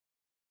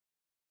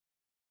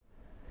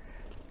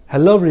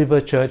Hello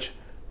Riverchurch,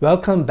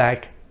 welcome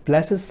back.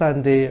 Blessed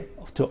Sunday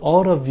to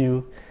all of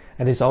you,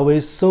 and it's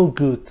always so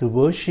good to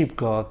worship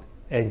God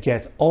and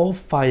get all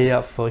fired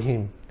up for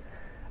Him.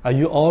 Are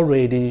you all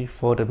ready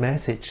for the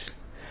message?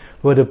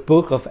 For the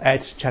book of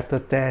Acts chapter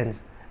 10,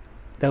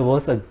 there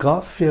was a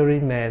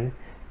God-fearing man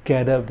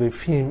gathered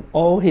with him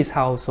all his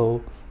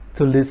household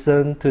to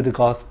listen to the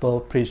gospel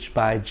preached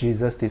by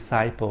Jesus'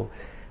 disciple,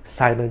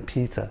 Simon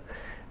Peter.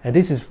 And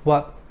this is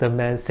what the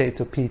man said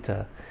to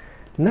Peter.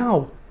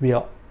 Now we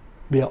are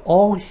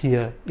all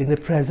here in the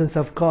presence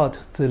of God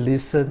to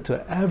listen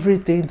to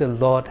everything the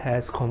Lord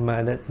has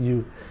commanded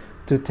you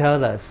to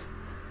tell us.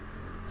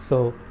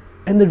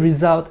 And the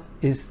result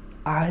is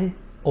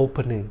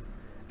eye-opening.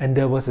 And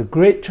there was a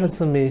great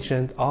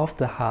transformation of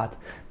the heart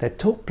that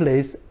took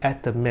place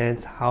at the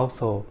man's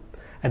household.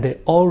 And they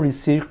all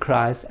received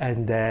Christ,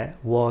 and there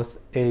was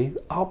an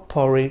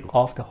outpouring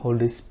of the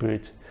Holy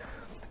Spirit.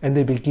 And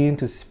they began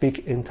to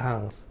speak in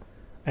tongues.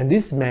 And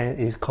this man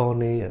is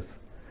Cornelius,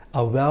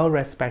 a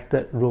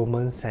well-respected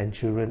Roman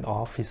centurion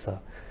officer.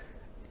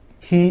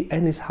 He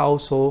and his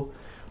household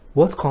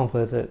was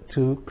converted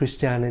to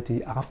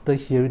Christianity after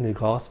hearing the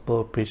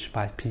gospel preached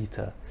by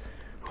Peter,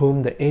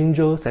 whom the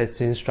angels had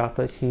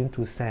instructed him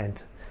to send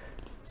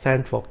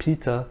for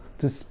Peter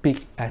to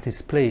speak at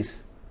his place.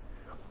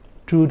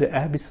 Through the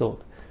episode,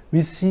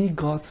 we see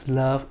God's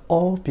love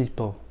all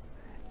people,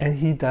 and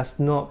He does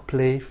not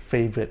play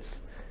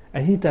favorites,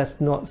 and He does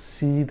not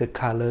see the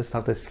colors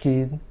of the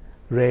skin,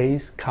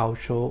 race,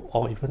 culture,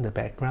 or even the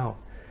background.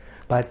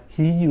 But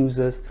He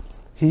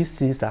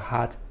sees the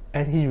heart,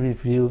 and He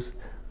reveals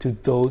to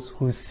those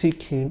who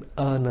seek Him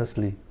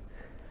earnestly.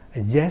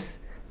 And yes,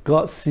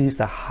 God sees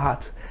the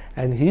heart,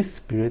 and His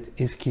Spirit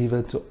is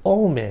given to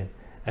all men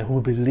and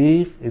who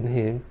believe in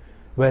Him,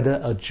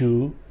 whether a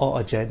Jew or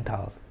a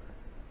Gentile.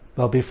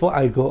 But before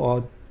I go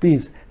on,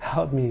 please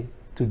help me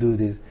to do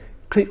this.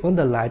 Click on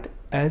the like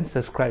and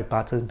subscribe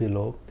button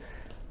below.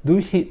 Do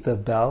hit the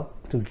bell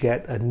to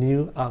get a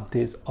new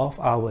updates of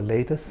our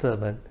latest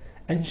sermon,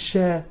 and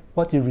share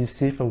what you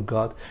receive from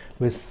God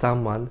with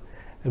someone.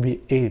 And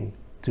we aim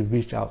to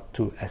reach out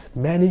to as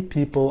many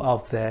people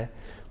out there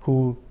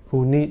who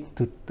need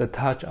the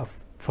touch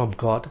from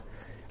God.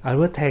 I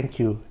will thank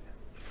you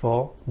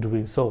for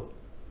doing so.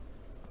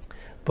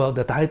 But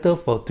the title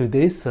for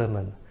today's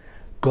sermon,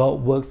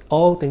 God works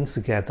all things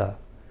together.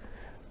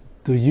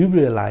 Do you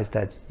realize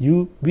that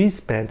we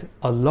spend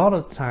a lot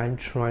of time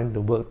trying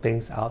to work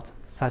things out,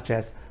 such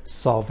as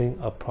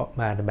solving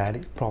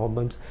mathematics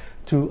problems,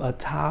 to a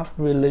tough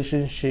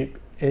relationship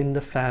in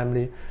the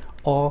family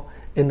or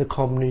in the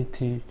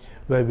community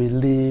where we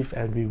live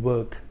and we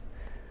work?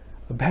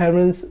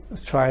 Parents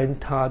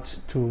trying hard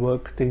to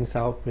work things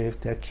out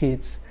with their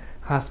kids,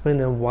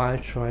 husband and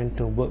wife trying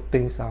to work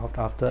things out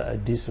after a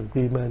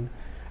disagreement.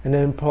 An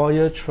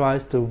employer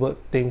tries to work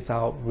things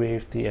out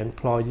with the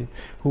employee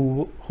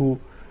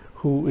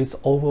who is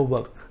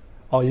overworked,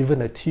 or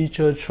even a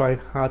teacher trying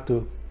hard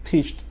to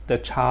teach the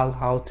child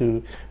how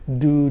to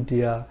do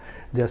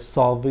their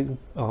solving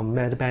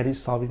mathematics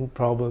solving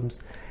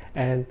problems,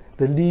 and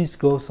the list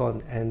goes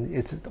on, and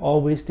it's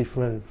always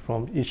different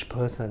from each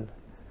person.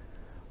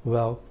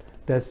 Well,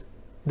 there's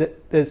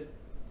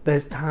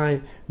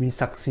time we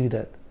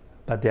succeeded,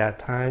 but there are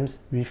times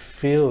we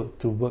fail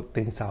to work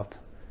things out.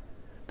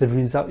 The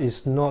result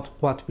is not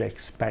what we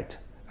expect,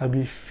 and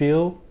we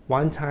fail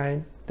one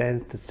time,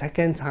 then the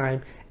second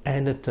time,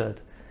 and the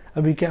third,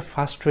 and we get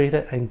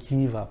frustrated and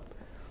give up.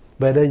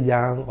 Whether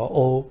young or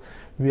old,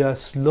 we are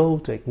slow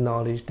to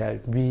acknowledge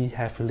that we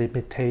have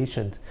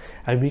limitations,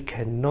 and we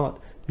cannot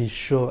be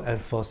sure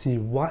and foresee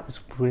what is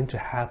going to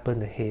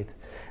happen ahead.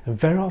 And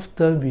very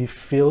often we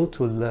fail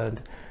to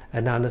learn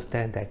and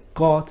understand that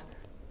God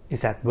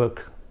is at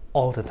work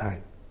all the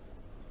time.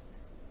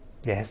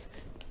 Yes,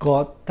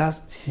 God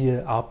does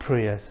hear our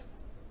prayers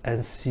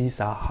and sees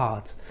our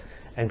heart,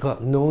 and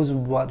God knows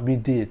what we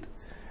did,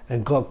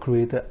 and God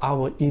created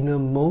our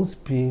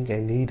innermost being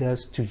and knit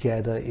us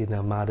together in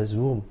our mother's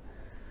womb.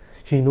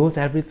 He knows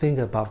everything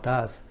about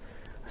us.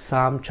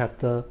 Psalm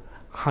chapter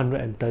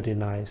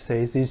 139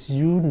 says this: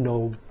 "You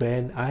know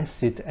when I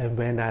sit and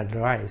when I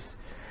rise,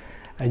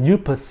 and you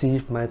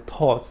perceive my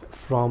thoughts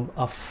from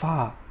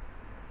afar.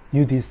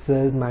 You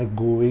discern my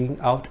going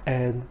out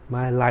and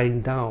my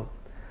lying down.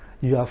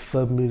 You are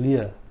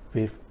familiar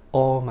with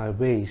all my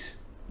ways."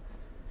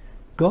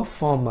 God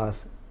formed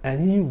us,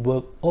 and He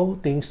worked all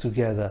things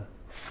together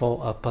for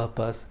a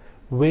purpose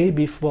way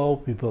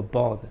before we were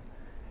born.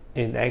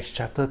 In Acts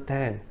chapter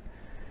 10,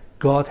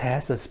 God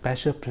has a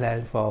special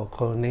plan for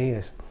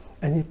Cornelius,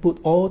 and He put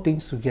all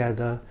things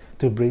together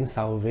to bring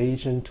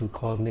salvation to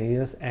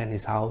Cornelius and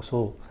his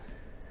household.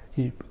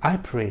 I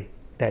pray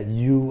that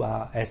you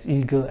are as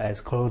eager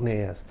as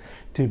Cornelius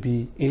to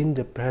be in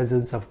the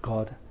presence of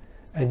God,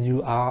 and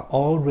you are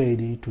all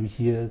ready to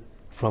hear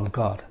from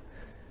God.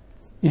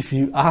 If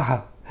you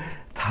are,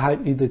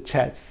 type in the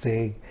chat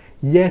saying,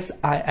 "Yes,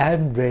 I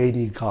am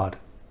ready, God."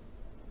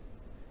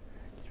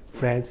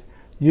 Friends,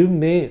 you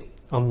may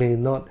or may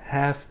not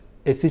have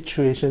a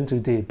situation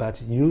today,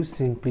 but you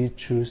simply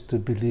choose to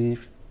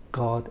believe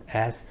God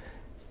as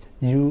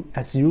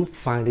you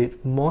find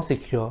it more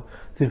secure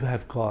to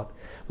have God.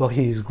 Well,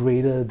 He is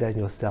greater than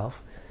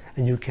yourself,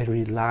 and you can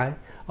rely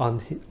on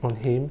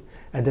Him,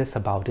 and that's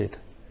about it.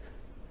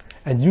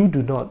 And you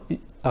do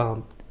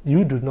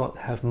not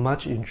have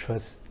much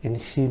interest in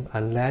Him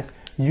unless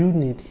you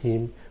need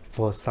Him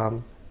for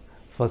some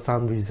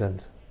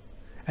reasons.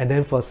 And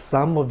then for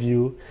some of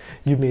you,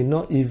 you may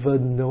not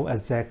even know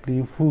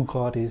exactly who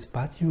God is,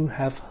 but you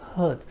have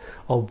heard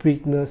or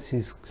witnessed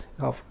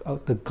of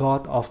the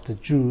God of the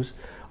Jews,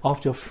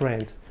 of your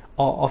friends,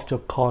 or of your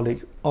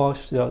colleague, or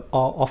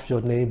of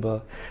your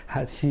neighbor,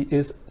 that He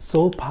is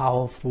so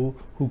powerful,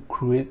 who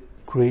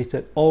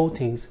created all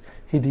things.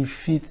 He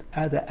defeats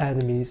other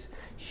enemies,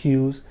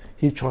 heals,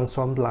 He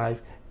transforms life,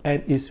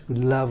 and is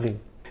loving.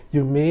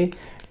 You may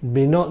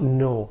not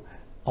know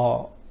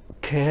or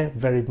care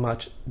very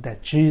much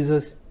that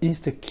Jesus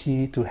is the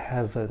key to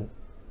heaven,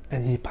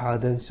 and He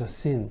pardons your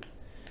sin.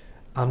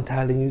 I'm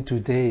telling you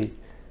today,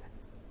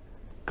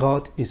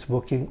 God is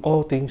working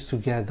all things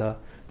together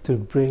to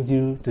bring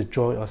you the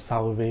joy of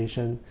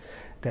salvation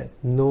that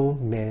no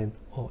man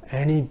or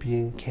any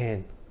being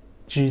can.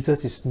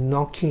 Jesus is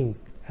knocking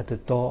at the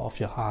door of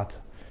your heart.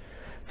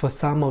 For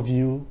some of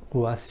you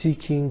who are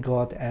seeking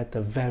God at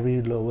the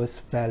very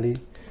lowest valley,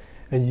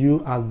 and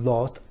you are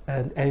lost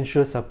and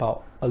anxious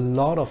about a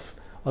lot of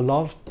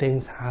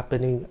things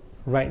happening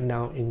right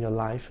now in your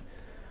life,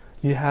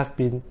 you have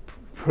been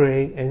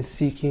praying and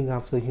seeking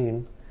after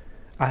Him,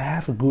 I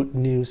have good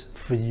news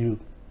for you.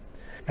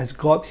 As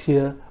God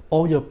hears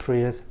all your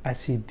prayers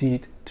as He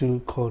did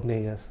to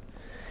Cornelius,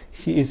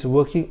 He is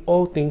working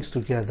all things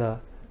together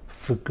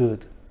for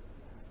good.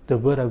 The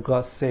Word of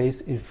God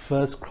says in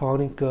 1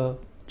 Chronicles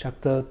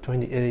chapter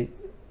 28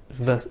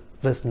 verse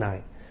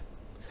 9,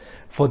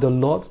 "For the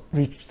Lord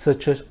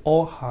researches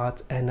all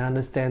hearts and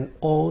understands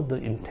all the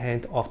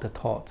intent of the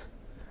thoughts.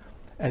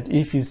 And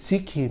if you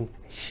seek Him,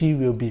 He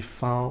will be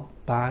found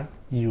by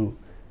you."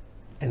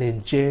 And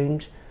in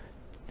James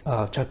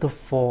chapter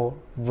 4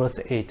 verse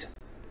 8,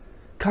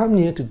 "Come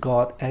near to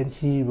God and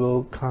He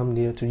will come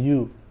near to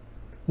you."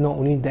 Not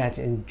only that,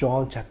 in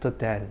John chapter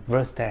 10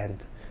 verse 10,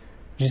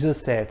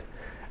 Jesus said,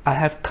 "I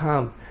have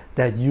come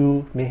that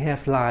you may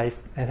have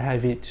life and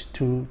have it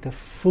to the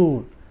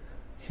full."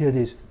 Here it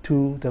is,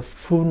 to the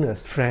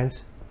fullness.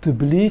 Friends, to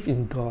believe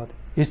in God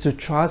is to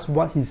trust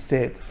what He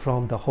said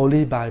from the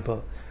Holy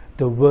Bible,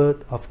 the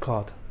Word of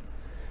God.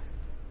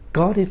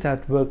 God is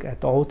at work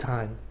at all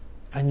times,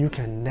 and you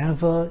can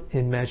never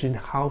imagine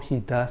how He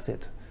does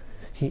it.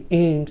 His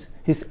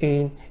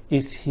aim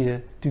is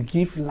here to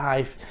give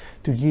life,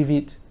 to give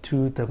it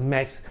to the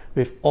max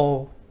with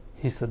all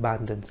His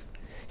abundance.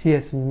 He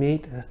has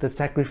made the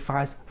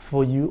sacrifice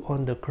for you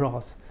on the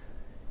cross.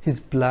 His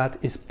blood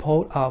is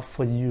poured out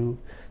for you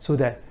so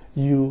that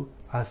you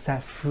are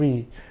set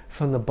free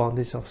from the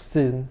bondage of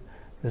sin,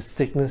 the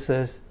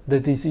sicknesses, the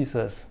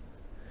diseases.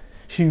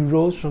 He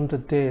rose from the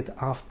dead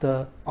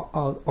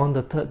on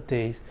the third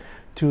day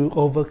to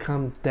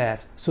overcome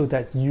death so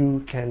that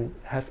you can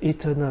have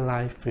eternal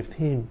life with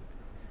Him.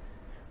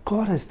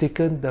 God has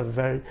taken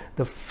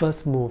the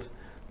first move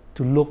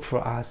to look for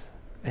us,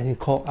 and He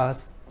called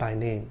us by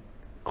name.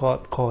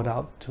 God called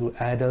out to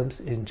Adam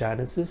in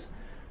Genesis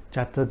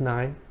chapter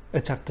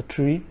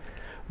 3,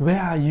 "Where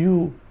are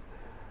you?"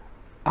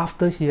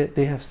 After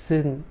they have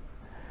sinned,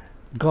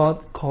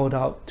 God called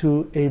out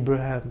to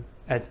Abraham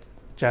at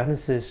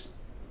Genesis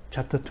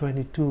chapter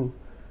 22.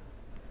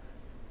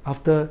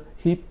 After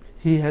he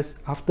has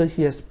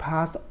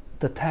passed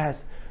the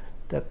test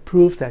that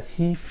proves that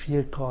he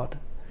feared God,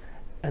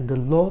 and the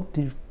Lord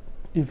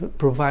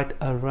provide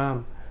a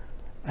ram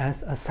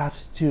as a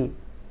substitute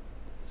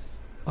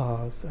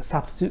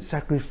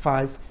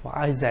sacrifice for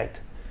Isaac.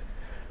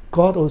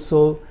 God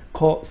also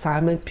called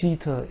Simon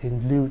Peter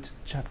in Luke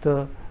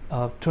chapter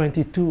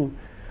 22.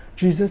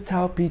 Jesus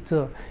told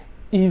Peter,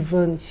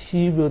 even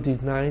he will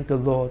deny the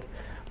Lord,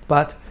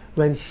 but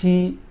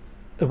he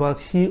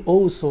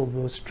also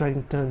will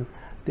strengthen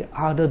the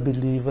other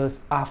believers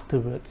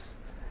afterwards.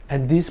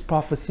 And this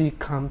prophecy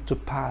come to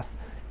pass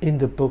in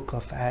the book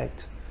of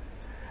Acts.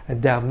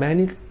 And there are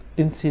many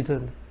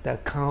incidents that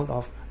account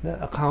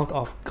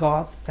of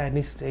God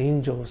sending the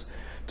angels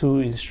to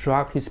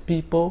instruct His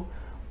people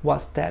what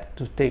step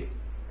to take,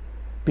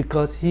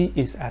 because He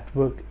is at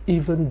work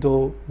even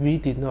though we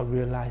did not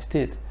realize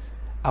it.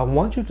 I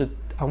want you to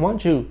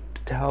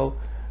tell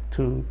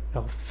to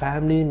your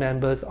family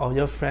members or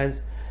your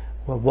friends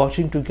who are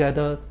watching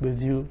together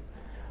with you.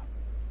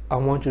 I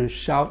want you to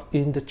shout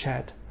in the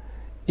chat,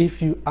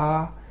 if you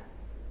are,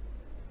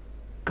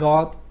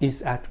 God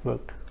is at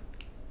work.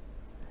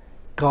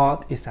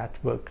 God is at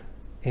work.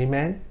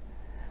 Amen.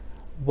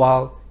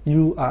 While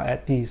you are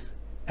at ease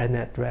and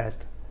at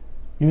rest,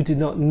 you did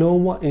not know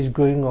what is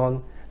going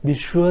on, be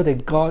sure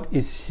that God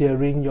is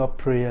hearing your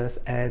prayers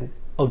and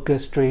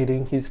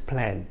orchestrating His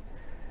plan,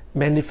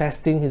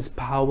 manifesting His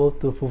power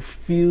to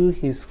fulfill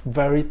His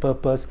very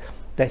purpose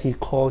that He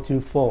called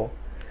you for.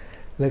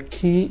 The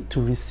key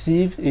to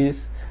receive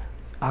is,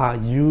 are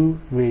you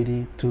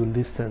ready to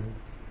listen?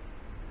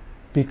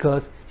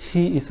 because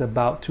he is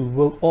about to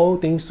work all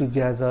things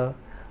together,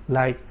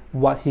 like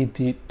what he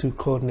did to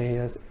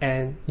Cornelius,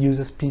 and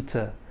uses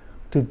Peter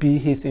to be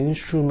his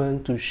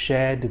instrument to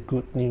share the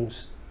good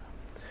news.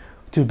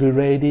 To be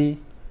ready,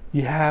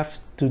 you have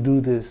to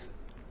do this.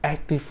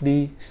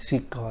 Actively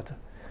seek God.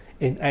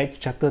 In Acts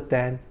chapter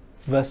 10,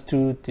 verse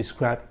 2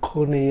 describes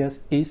Cornelius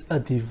is a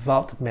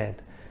devout man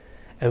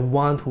and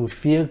one who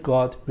feared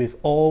God with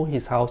all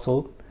his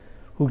household,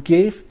 who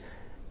gave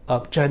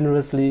up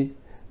generously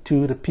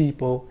to the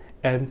people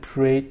and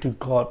prayed to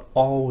God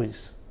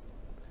always.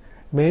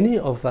 Many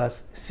of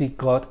us seek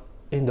God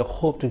in the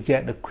hope to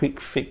get a quick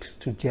fix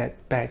to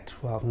get back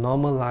to our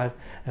normal life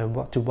and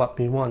what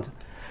we want.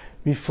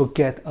 We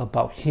forget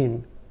about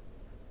Him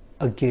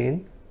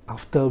again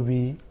after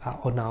we are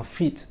on our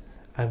feet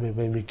and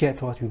when we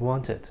get what we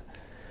wanted.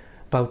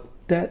 But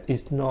that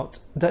is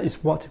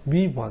what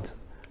we want.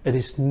 It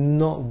is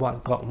not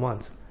what God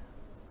wants.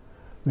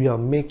 We are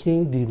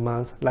making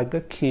demands like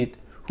a kid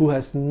who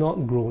has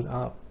not grown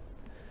up.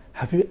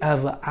 Have you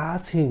ever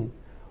asked Him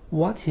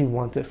what He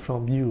wanted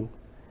from you?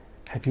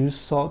 Have you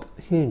sought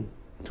Him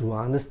to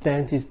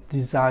understand His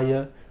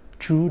desire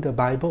through the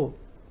Bible?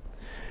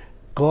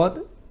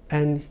 God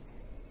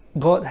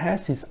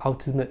has His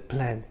ultimate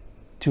plan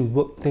to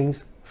work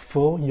things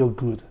for your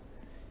good.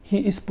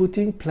 He is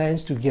putting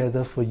plans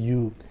together for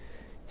you.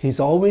 He's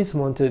always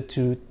wanted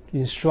to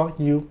instruct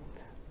you,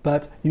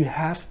 but you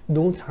have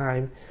no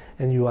time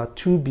and you are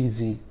too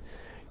busy.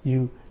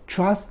 You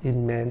trust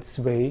in man's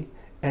way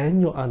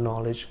and your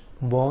knowledge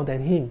more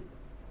than Him.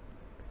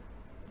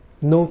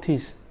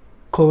 Notice,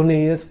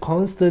 Cornelius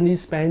constantly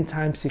spent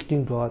time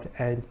seeking God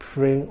and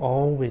praying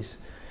always.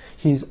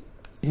 He's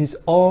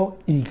all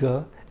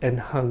eager and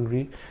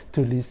hungry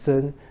to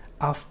listen,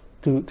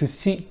 to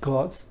seek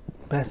God's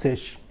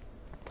message.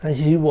 And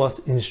he was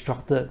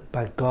instructed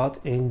by God's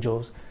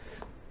angels.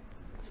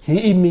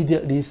 He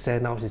immediately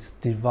sent out his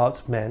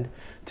devout men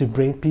to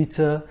bring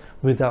Peter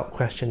without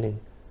questioning.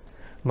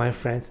 My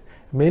friends,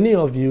 many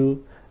of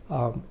you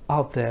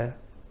out there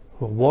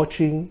who are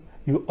watching,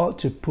 you ought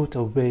to put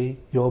away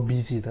your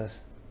busyness.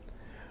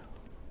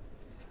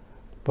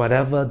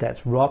 Whatever that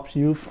robs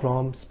you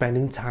from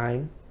spending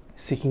time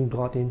seeking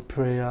God in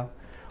prayer,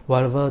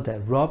 whatever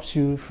that robs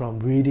you from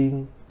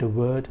reading the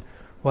Word,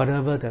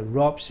 whatever that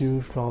robs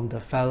you from the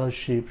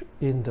fellowship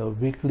in the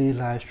weekly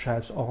life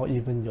tracks or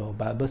even your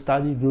Bible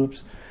study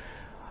groups,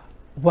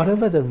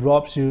 whatever that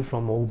robs you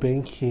from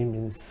obeying Him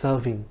in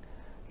serving,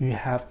 you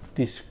have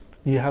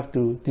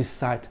to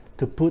decide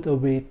to put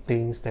away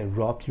things that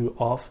rob you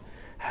of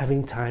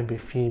having time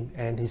with Him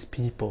and His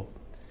people.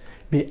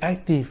 Be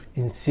active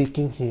in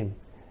seeking Him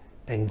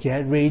and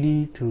get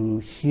ready to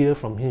hear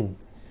from Him.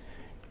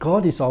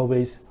 God is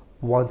always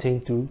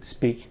wanting to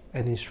speak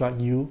and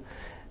instruct you,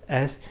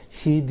 as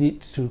He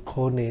did to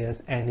Cornelius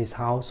and his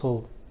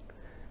household.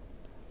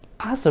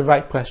 Ask the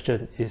right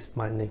question is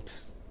my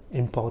next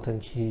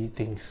important key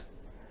things.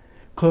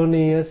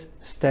 Cornelius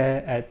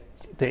stared at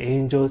the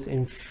angels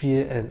in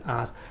fear and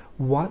asked,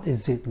 "What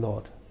is it,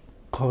 Lord?"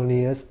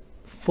 Cornelius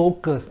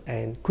focused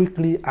and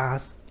quickly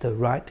asked the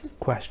right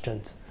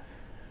questions.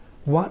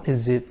 "What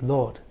is it,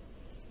 Lord?"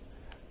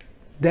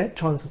 That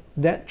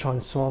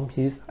transformed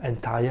his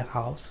entire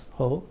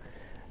household,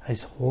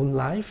 his whole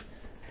life.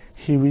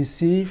 He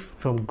received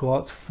from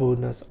God's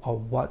fullness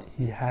of what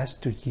He has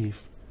to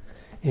give.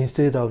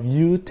 Instead of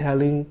you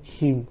telling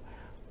Him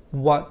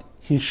what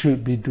He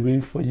should be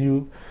doing for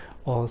you,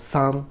 or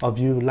some of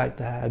you like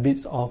the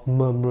habits of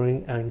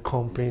murmuring and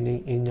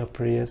complaining in your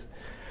prayers,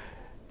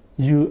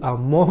 you are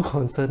more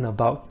concerned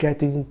about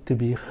getting to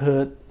be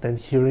heard than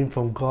hearing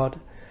from God.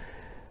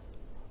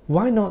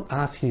 Why not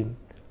ask Him,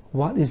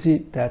 "What is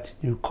it that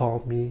you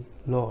call me,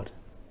 Lord?"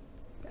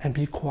 And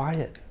be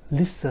quiet,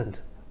 listen.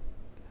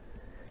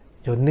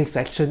 Your next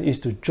action is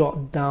to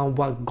jot down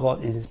what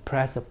God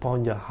impressed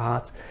upon your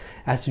heart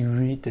as you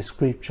read the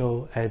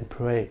scripture and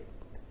pray.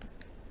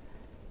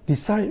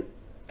 Decide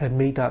and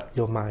make up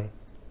your mind.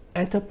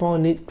 Act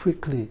upon it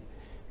quickly.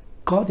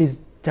 God is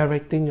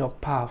directing your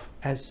path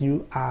as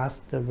you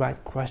ask the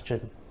right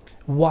question.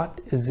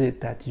 What is it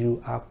that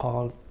you are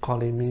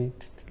calling me,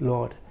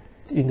 Lord?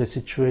 In the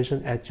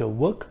situation at your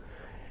work,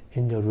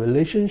 in your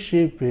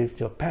relationship with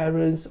your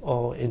parents,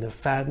 or in a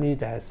family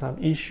that has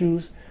some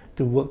issues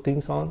to work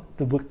things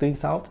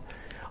out,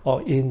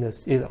 or in the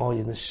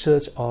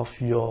search of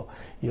your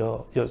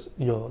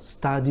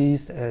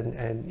studies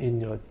and in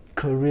your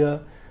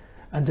career,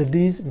 and the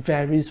list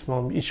varies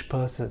from each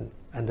person,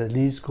 and the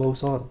list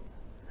goes on.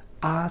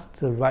 Ask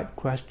the right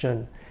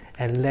question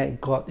and let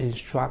God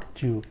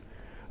instruct you.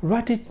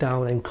 Write it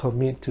down and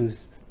commit to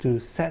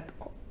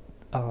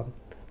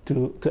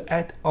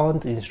act on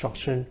the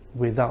instruction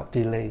without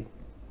delay.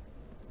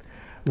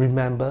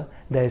 Remember,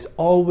 there is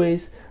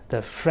always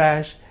the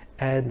flesh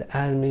and the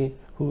enemy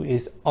who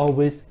is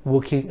always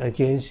working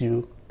against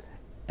you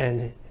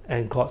and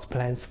God's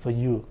plans for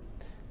you.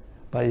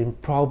 But in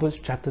Proverbs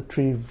chapter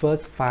 3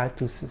 verse 5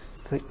 to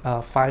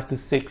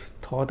 6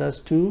 taught us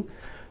to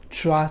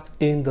trust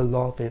in the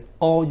Lord with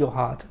all your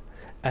heart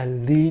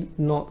and lean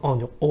not on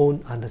your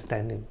own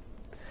understanding.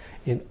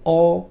 In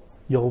all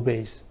your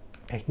ways,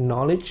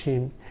 acknowledge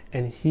him,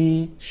 and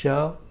he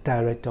shall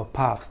direct your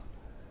paths.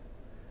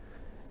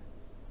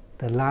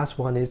 The last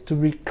one is to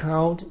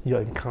recount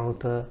your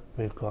encounter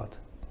with God.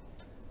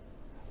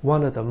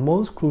 One of the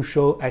most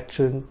crucial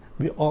actions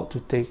we ought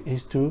to take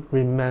is to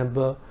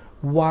remember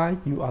why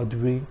you are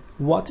doing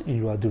what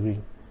you are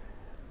doing.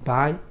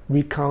 By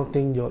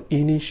recounting your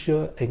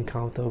initial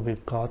encounter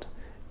with God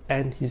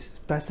and his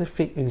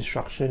specific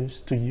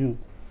instructions to you.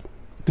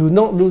 Do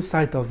not lose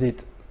sight of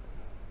it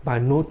by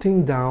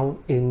noting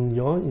down in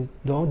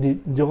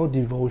your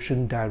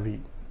devotion diary.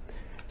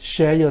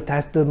 Share your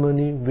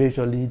testimony with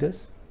your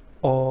leaders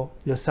or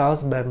your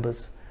sales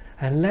members,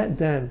 and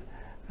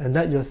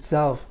let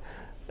yourself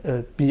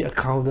be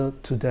accountable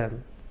to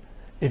them.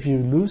 If you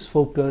lose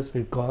focus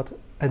with God,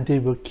 and they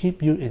will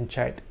keep you in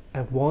check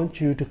and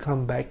want you to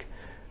come back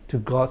to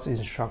God's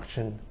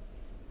instruction.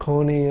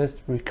 Cornelius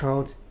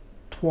recounts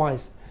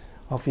twice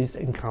of his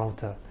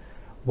encounter.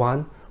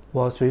 One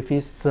was with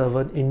his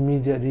servant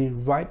immediately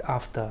right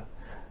after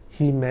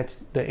he met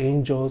the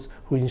angels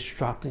who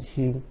instructed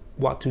him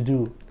what to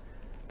do.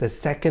 The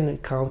second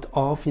account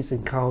of his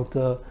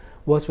encounter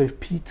was with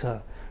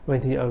Peter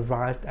when he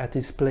arrived at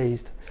his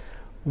place.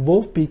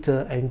 Both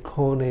Peter and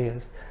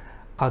Cornelius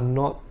are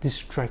not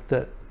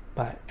distracted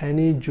by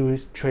any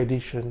Jewish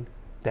tradition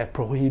that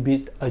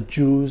prohibits a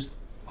Jew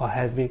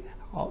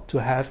to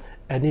have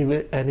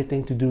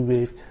anything to do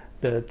with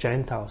the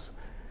Gentiles.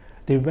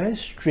 They went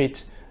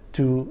straight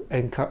to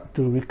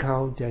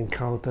recount their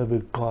encounter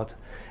with God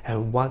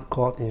and what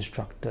God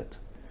instructed.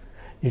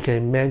 You can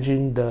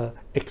imagine the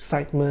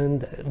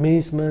excitement, the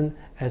amazement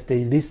as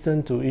they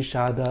listened to each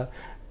other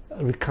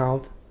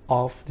recount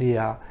of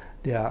their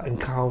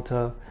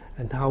encounter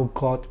and how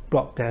God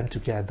brought them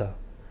together.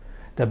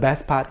 The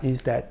best part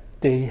is that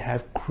they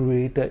have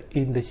created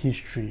in the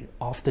history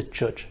of the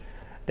church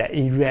that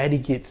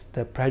eradicates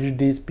the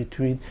prejudice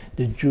between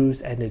the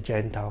Jews and the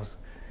Gentiles.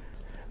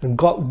 And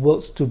God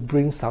works to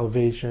bring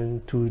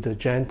salvation to the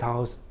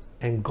Gentiles,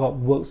 and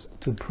God works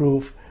to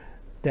prove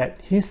that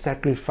his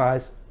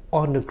sacrifice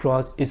on the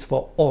cross is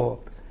for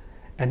all,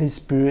 and his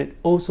Spirit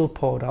also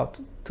poured out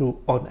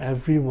on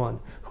everyone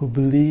who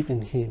believe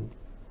in him.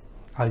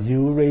 Are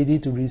you ready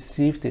to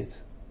receive it?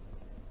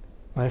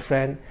 My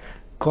friend,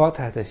 God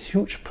has a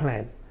huge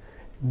plan,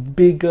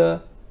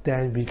 bigger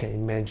than we can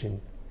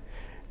imagine.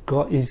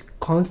 God is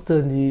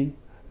constantly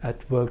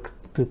at work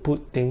to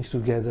put things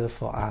together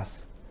for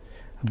us.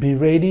 Be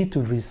ready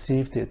to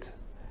receive it.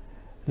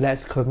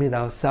 Let's commit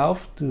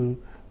ourselves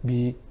to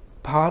be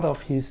part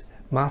of his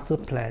master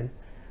plan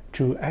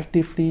through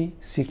actively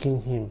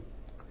seeking him,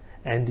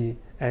 and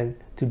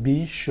to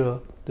be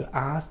sure to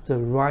ask the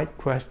right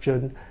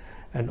question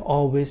and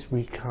always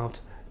recount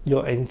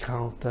your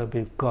encounter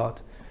with God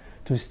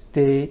to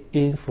stay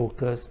in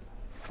focus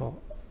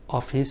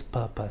of his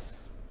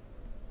purpose.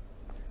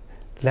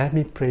 Let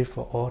me pray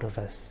for all of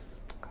us.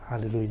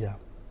 Hallelujah.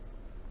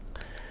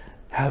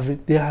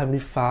 Dear Heavenly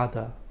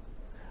Father,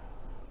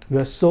 we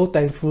are so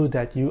thankful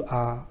that you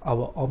are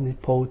our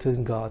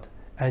omnipotent God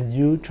and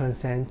you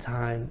transcend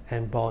time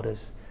and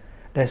borders.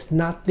 There's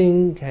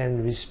nothing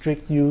can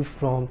restrict you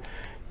from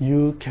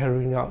you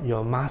carrying out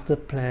your master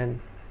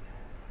plan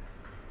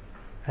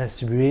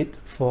as we wait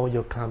for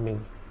your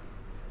coming.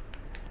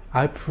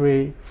 I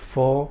pray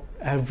for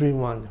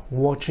everyone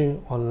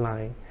watching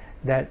online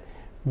that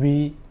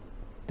they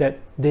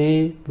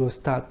will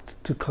start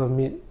to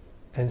commit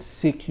and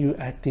seek you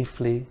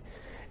actively,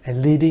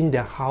 and leading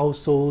their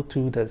household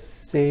to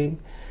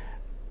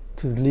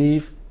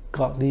live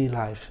godly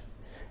life.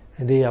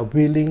 And they are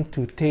willing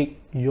to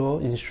take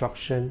your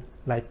instruction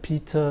like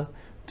Peter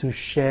to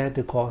share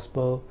the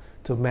gospel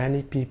to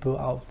many people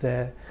out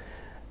there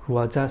who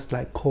are just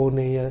like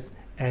Cornelius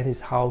and his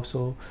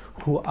household,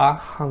 who are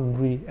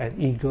hungry and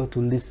eager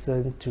to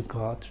listen to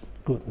God's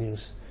good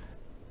news.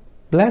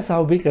 Bless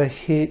our week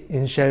ahead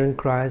in sharing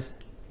Christ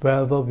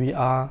wherever we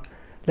are.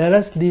 Let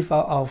us live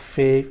out our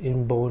faith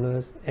in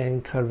boldness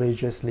and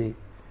courageously.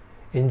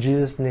 In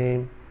Jesus'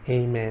 name,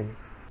 amen.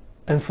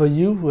 And for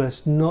you who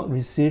has not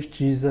received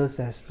Jesus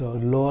as your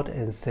Lord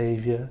and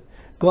Savior,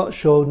 God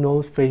showed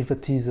no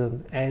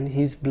favoritism, and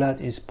his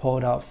blood is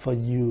poured out for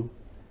you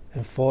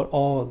and for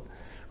all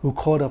who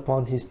call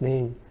upon his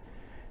name.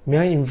 May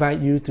I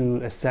invite you to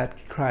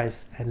accept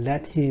Christ and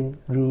let him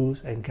rule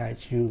and guide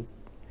you.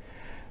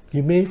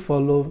 You may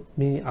follow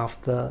me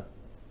after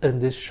in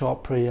this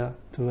short prayer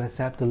to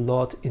accept the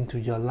Lord into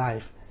your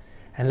life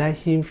and let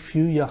him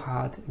fill your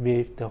heart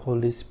with the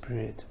Holy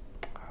Spirit.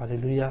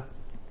 Hallelujah.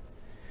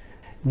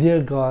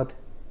 Dear God,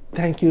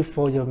 thank you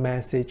for your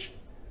message.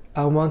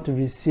 I want to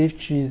receive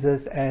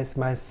Jesus as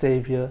my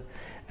Savior,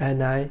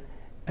 and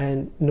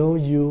know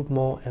you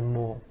more and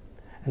more.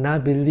 And I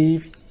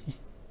believe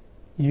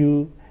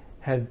you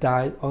have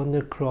died on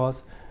the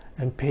cross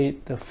and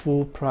paid the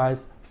full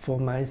price for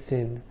my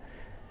sin.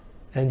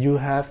 And you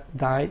have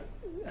died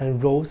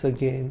and rose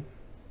again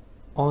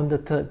on the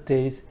third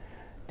day,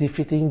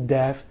 defeating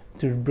death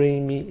to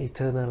bring me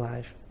eternal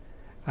life.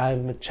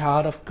 I'm a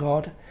child of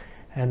God,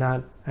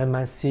 and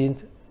my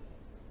sin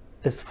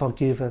is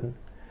forgiven.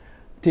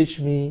 Teach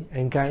me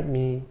and guide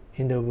me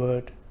in the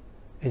word.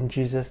 In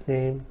Jesus'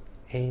 name,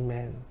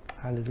 amen.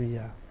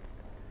 Hallelujah.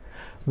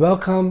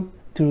 Welcome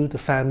to the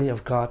family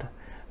of God.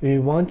 We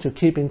want to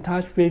keep in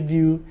touch with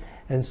you,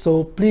 and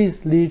so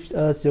please leave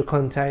us your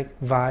contact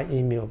via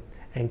email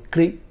and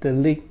click the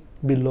link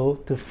below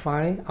to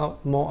find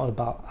out more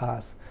about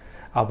us,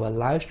 our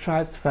Life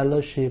Tribes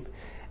Fellowship,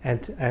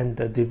 and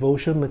the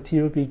devotion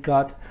material we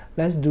got.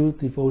 Let's do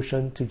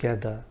devotion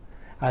together.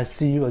 I'll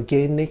see you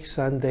again next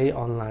Sunday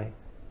online.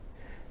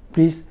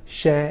 Please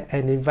share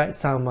and invite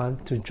someone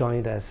to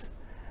join us.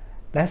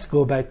 Let's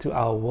go back to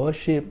our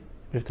worship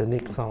with the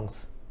next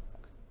songs.